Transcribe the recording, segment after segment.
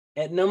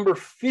At number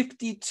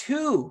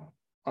 52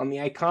 on the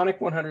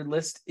iconic 100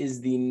 list is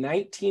the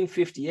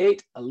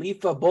 1958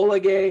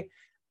 Alifabolaget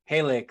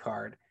Pele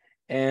card.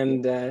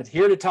 And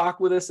here to talk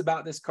with us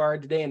about this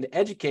card today and to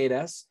educate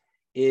us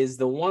is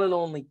the one and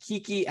only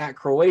Kiki at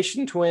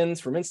Croatian Twins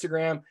from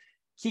Instagram.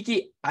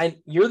 Kiki,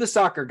 you're the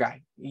soccer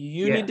guy.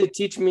 You need to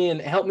teach me and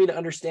help me to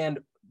understand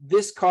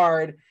this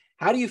card.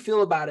 How do you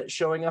feel about it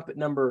showing up at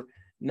number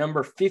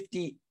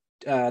 50,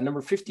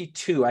 number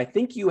 52? I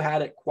think you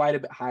had it quite a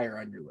bit higher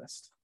on your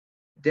list.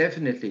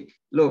 Definitely.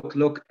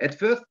 Look. At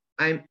first,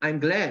 I'm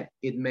glad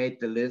it made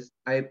the list.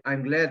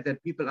 I'm glad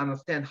that people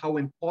understand how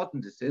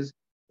important this is.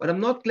 But I'm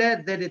not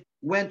glad that it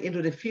went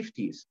into the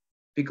 50s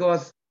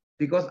because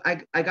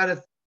I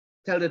gotta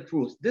tell the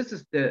truth. This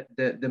is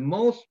the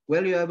most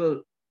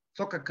valuable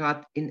soccer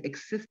card in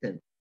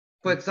existence.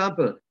 For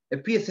example, a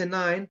PSA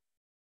 9,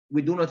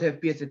 we do not have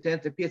PSA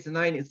 10. A PSA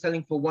 9 is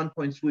selling for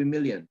 1.3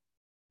 million.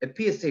 A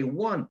PSA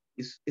 1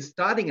 is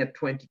starting at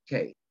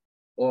 20K,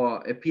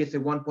 or a PSA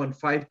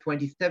 1.5,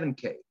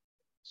 27K.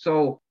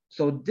 So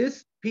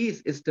this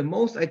piece is the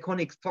most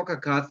iconic soccer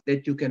cards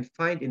that you can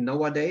find in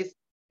nowadays.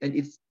 And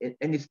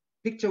it's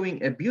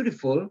picturing a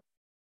beautiful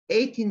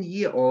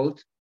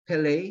 18-year-old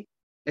Pele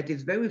at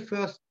his very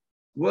first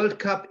World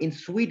Cup in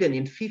Sweden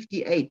in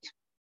 '58.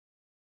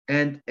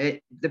 And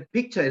the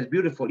picture is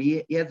beautiful.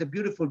 He has a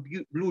beautiful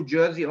blue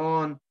jersey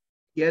on.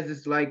 He has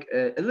this like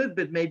a little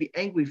bit maybe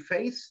angry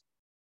face,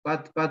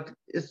 but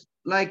it's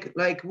like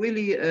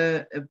really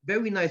a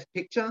very nice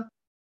picture.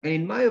 And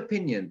in my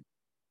opinion,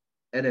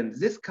 Adam,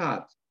 this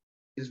card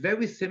is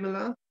very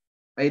similar.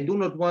 I do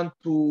not want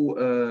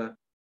to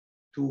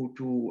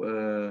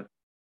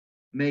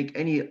make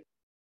any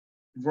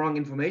wrong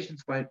information.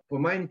 For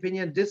my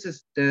opinion, this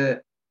is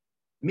the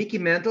Mickey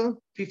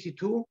Mantle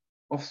 52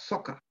 of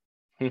soccer.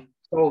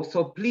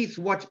 So please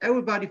watch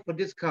everybody for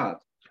this card.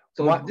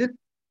 So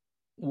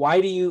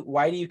why do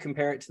you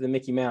compare it to the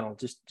Mickey Mantle?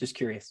 Just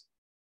curious.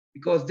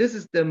 Because this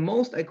is the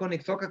most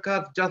iconic soccer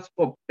card just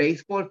for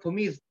baseball. For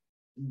me,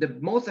 the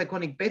most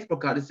iconic baseball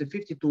card is the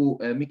 52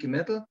 Mickey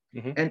Mantle.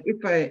 And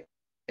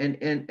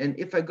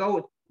if I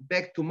go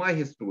back to my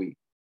history,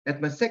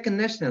 at my second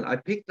national, I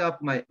picked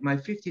up my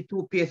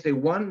 52 PSA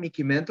 1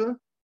 Mickey Mantle,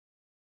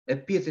 a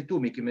PSA 2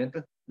 Mickey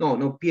Mantle,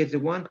 no PSA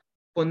 1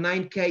 for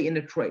 9K in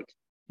a trade.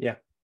 Yeah.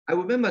 I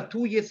remember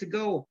 2 years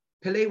ago,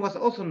 Pele was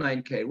also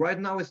 9K. Right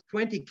now it's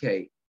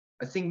 20K.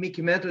 I think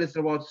Mickey Mantle is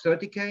about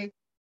 30K.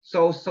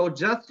 So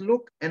just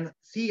look and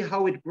see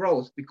how it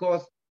grows,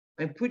 because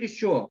I'm pretty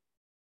sure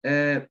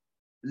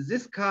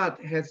this card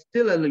has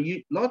still a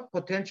lot of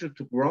potential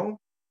to grow,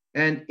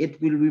 and it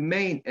will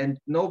remain, and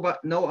no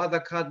other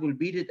card will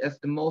beat it as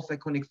the most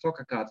iconic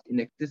soccer cards in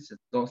existence.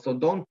 So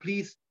don't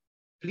please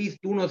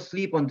do not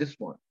sleep on this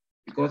one,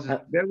 because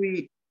it's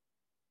very,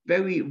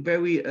 very,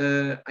 very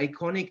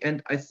iconic,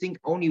 and I think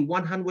only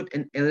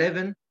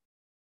 111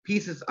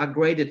 pieces are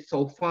graded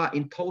so far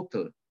in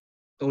total.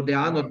 So there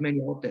are not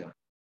many out there.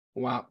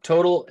 Wow.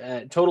 Total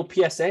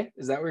PSA,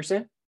 is that what you're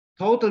saying?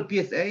 Total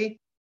PSA,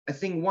 I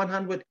think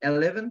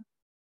 111,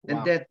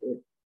 and that's it.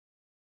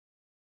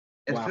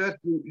 At first,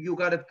 you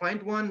gotta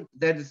find one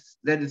that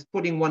is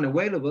putting one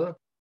available,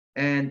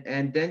 and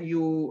then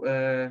you,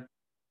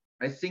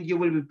 I think you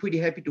will be pretty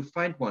happy to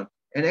find one.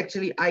 And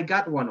actually, I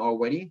got one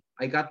already.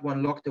 I got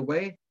one locked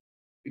away,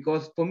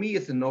 because for me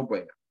it's a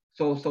no-brainer.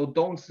 So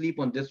don't sleep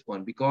on this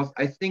one, because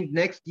I think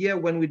next year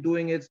when we're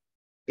doing it,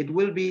 it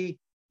will be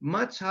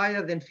much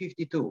higher than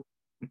 52.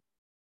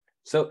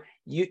 So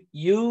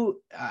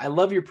I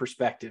love your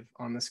perspective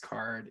on this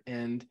card,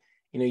 and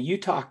you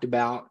talked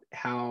about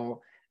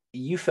how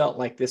you felt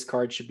like this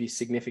card should be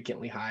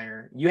significantly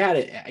higher. You had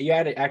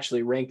it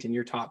actually ranked in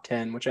your top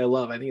 10, which I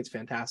love. I think it's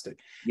fantastic.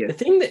 Yes.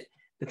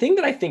 The thing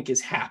that I think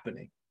is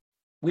happening,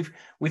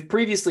 we've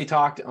previously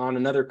talked on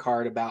another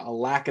card about a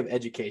lack of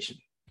education,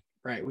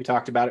 right? We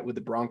talked about it with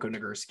the Bronco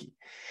Nagurski.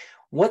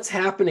 What's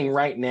happening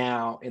right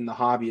now in the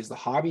hobby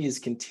is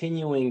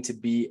continuing to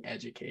be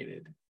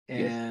educated,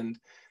 and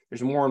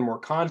there's more and more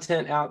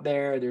content out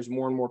there. There's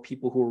more and more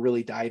people who are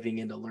really diving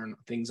in to learn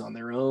things on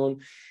their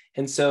own.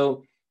 And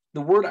so the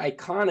word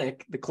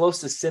iconic, the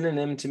closest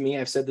synonym to me,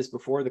 I've said this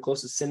before, the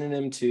closest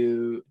synonym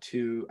to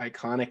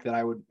iconic that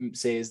I would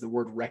say is the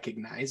word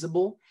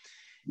recognizable.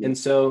 Yes. And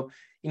so,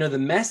 the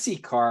Messi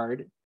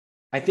card,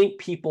 I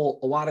think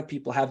a lot of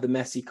people have the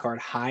Messi card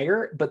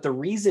higher, but the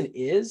reason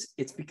is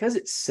it's because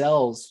it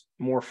sells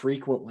more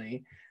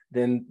frequently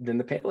than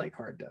the Pele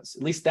card does.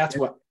 At least that's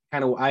what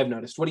kind of I've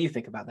noticed. What do you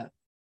think about that?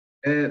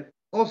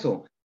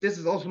 Also, this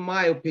is also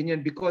my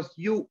opinion, because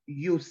you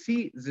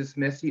see this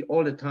Messi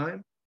all the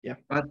time. Yeah.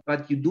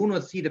 But you do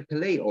not see the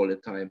Pele all the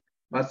time.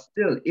 But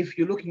still, if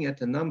you're looking at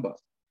the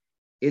numbers,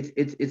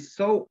 it's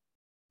so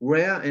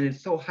rare and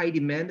it's so high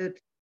demanded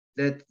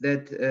that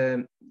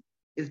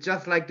it's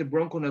just like the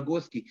Bronco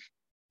Nagurski.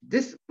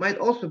 This might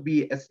also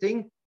be a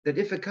thing that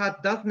if a card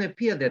doesn't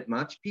appear that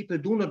much, people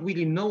do not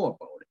really know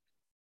about it.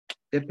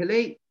 The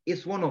Pele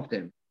is one of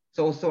them.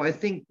 So I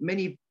think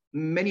many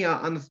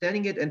are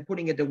understanding it and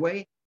putting it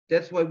away.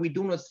 That's why we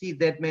do not see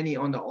that many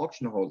on the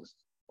auction houses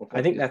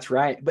I think that's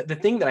right. But the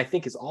thing that I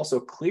think is also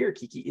clear,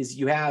 Kiki, is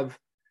you have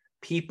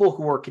people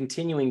who are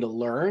continuing to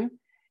learn.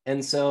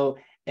 And so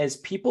as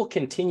people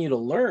continue to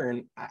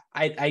learn,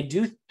 I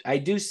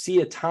do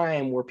see a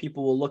time where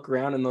people will look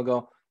around and they'll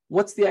go,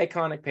 what's the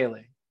iconic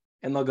Pele?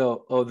 And they'll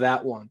go, oh,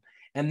 that one.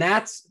 And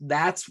that's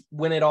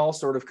when it all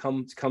sort of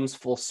comes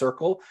full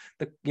circle.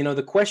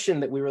 The question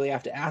that we really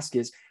have to ask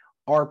is,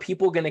 are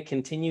people going to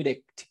continue to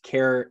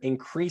care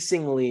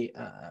increasingly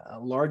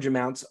large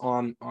amounts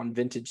on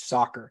vintage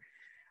soccer?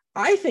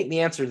 I think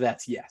the answer to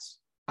that's yes.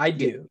 I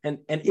do. Yeah.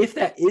 And if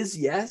that is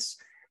yes,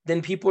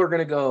 then people are going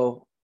to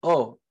go,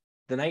 oh,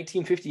 the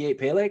 1958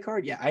 Pele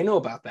card? Yeah, I know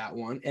about that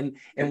one. And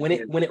when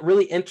it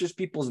really enters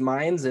people's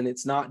minds and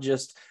it's not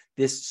just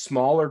this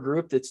smaller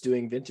group that's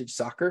doing vintage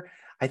soccer,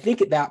 I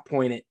think at that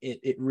point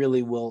it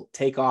really will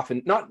take off,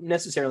 and not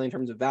necessarily in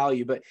terms of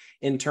value, but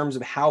in terms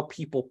of how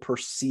people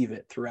perceive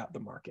it throughout the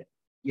market.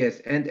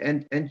 Yes, and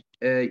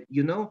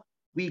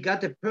we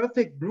got the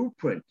perfect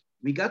blueprint.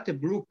 We got the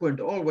blueprint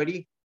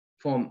already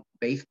from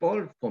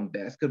baseball, from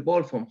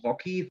basketball, from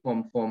hockey,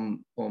 from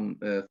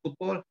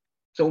football.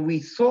 So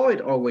we saw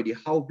it already,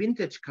 how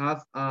vintage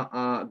cards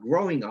are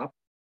growing up.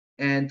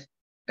 And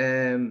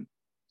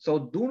so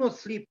do not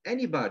sleep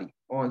anybody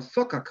on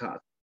soccer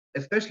cards,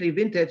 especially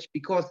vintage,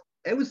 because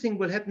everything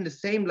will happen the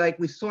same, like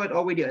we saw it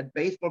already at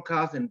baseball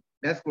cards and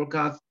basketball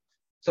cards.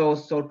 So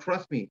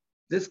trust me,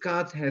 this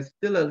card has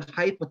still a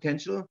high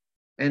potential,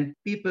 and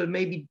people,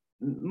 maybe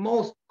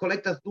most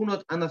collectors, do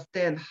not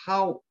understand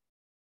how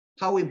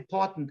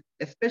important,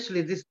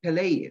 especially this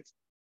Pele is,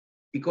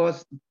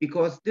 because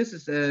this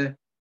is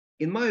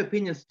in my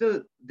opinion,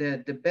 still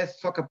the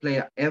best soccer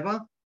player ever.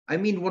 I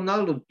mean,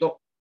 Ronaldo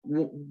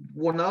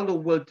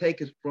will take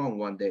his throne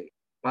one day,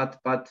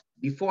 but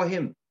before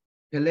him,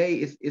 Pele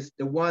is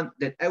the one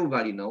that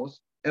everybody knows.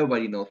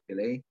 Everybody knows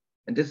Pele,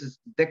 and this is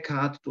the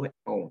card to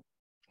own.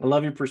 I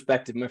love your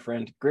perspective, my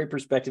friend. Great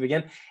perspective.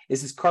 Again,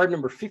 this is card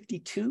number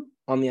 52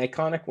 on the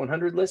Iconic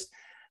 100 list,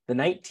 the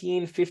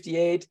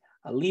 1958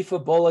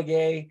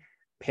 Alifabolaget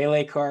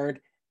Pele card.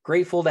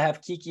 Grateful to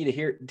have Kiki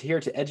here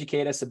to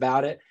educate us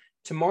about it.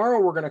 Tomorrow,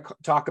 we're going to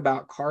talk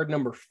about card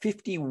number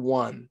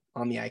 51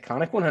 on the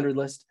Iconic 100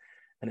 list.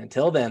 And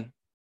until then,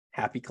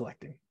 happy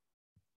collecting.